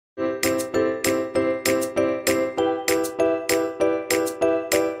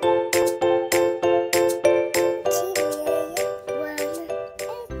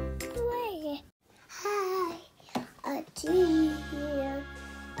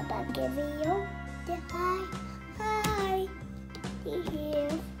I'll give you the hi. Here.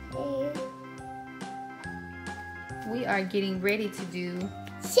 We are getting ready to do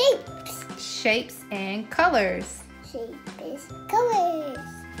Shapes and colors. Shapes, colors.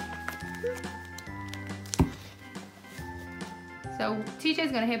 So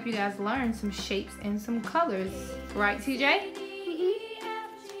TJ's gonna help you guys learn some shapes and some colors, right, TJ?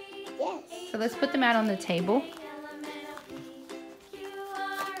 Yes. So let's put them out on the table.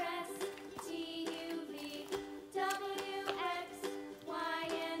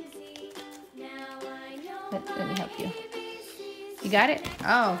 Let me help you. You got it?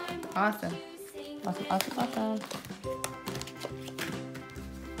 Oh, awesome. Awesome.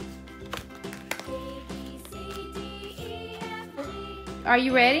 Are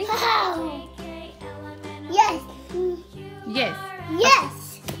you ready? Yes.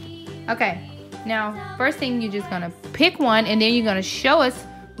 Yes. Okay. Now, first thing, you're just going to pick one, and then you're going to show us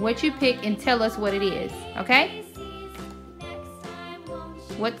what you pick and tell us what it is. Okay?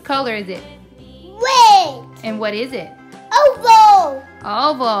 What color is it? Red. And what is it? Oval.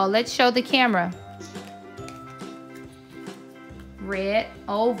 Oval. Let's show the camera. Red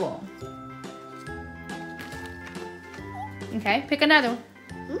oval. Okay, pick another one.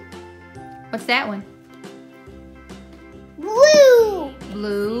 What's that one? Blue.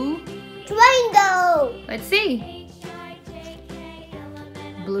 Blue. Triangle. Let's see.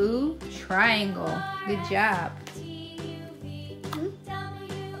 Blue triangle. Good job.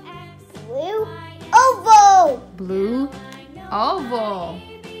 Blue oval. Blue oval.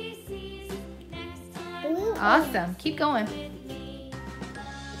 Blue Awesome. Keep going.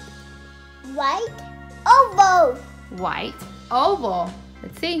 White oval. White oval.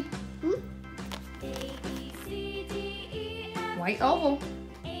 Let's see. White oval.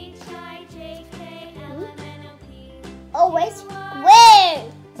 Orange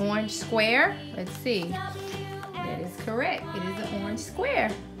square. Orange square. Let's see. That is correct. It is an orange square.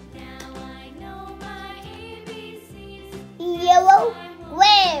 Yellow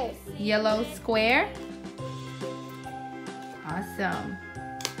square. Yellow square. Awesome.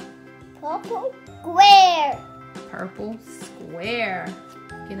 Purple square. Purple square.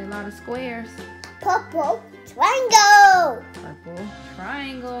 Getting a lot of squares. Purple triangle. Purple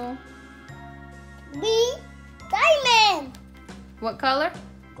triangle. Green diamond. What color?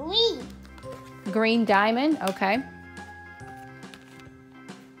 Green. Green diamond. Okay.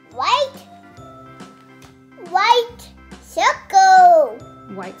 White circle.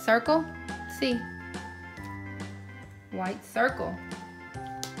 White circle. Let's see. White circle.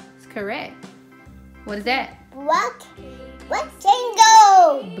 It's correct. What is that? Black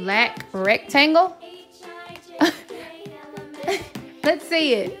rectangle. Black rectangle. Let's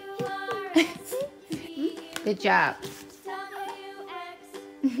see it. Good job.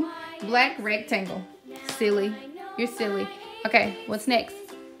 Black rectangle. Silly. You're silly. Okay, what's next?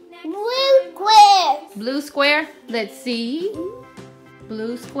 Blue square. Blue square. Let's see.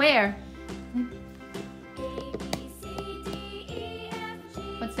 Blue square.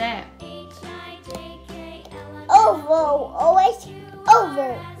 What's that? Oval. Orange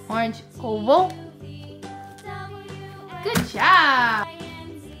oval. Orange oval. Good job.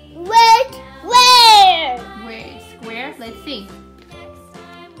 Red square. Red square. Let's see.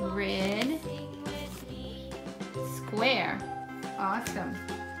 Red square. Awesome.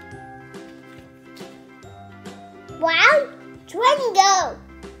 Brown triangle.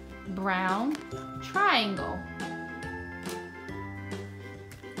 Brown triangle.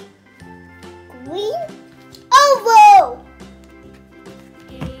 Green oval.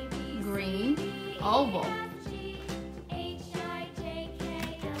 Green oval.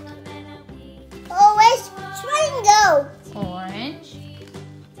 Orange triangle. Orange.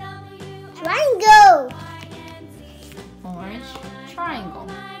 Triangle. Orange triangle.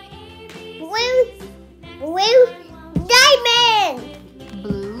 Blue diamond.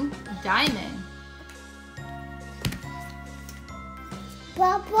 Blue diamond.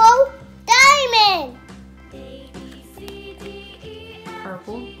 Purple diamond.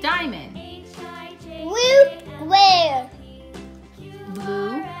 Purple diamond. Blue square.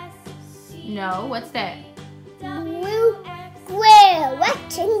 Blue. No, what's that? Blue square.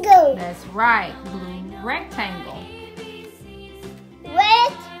 Rectangle. That's right. Blue rectangle.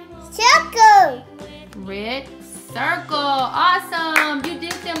 Red circle. Red circle. Awesome. You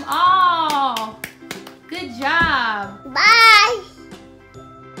did them all. Good job. Bye.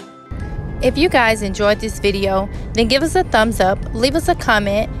 If you guys enjoyed this video, then give us a thumbs up, leave us a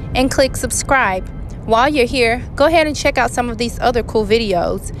comment, and click subscribe. While you're here, go ahead and check out some of these other cool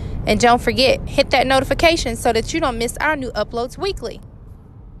videos. And don't forget, hit that notification so that you don't miss our new uploads weekly.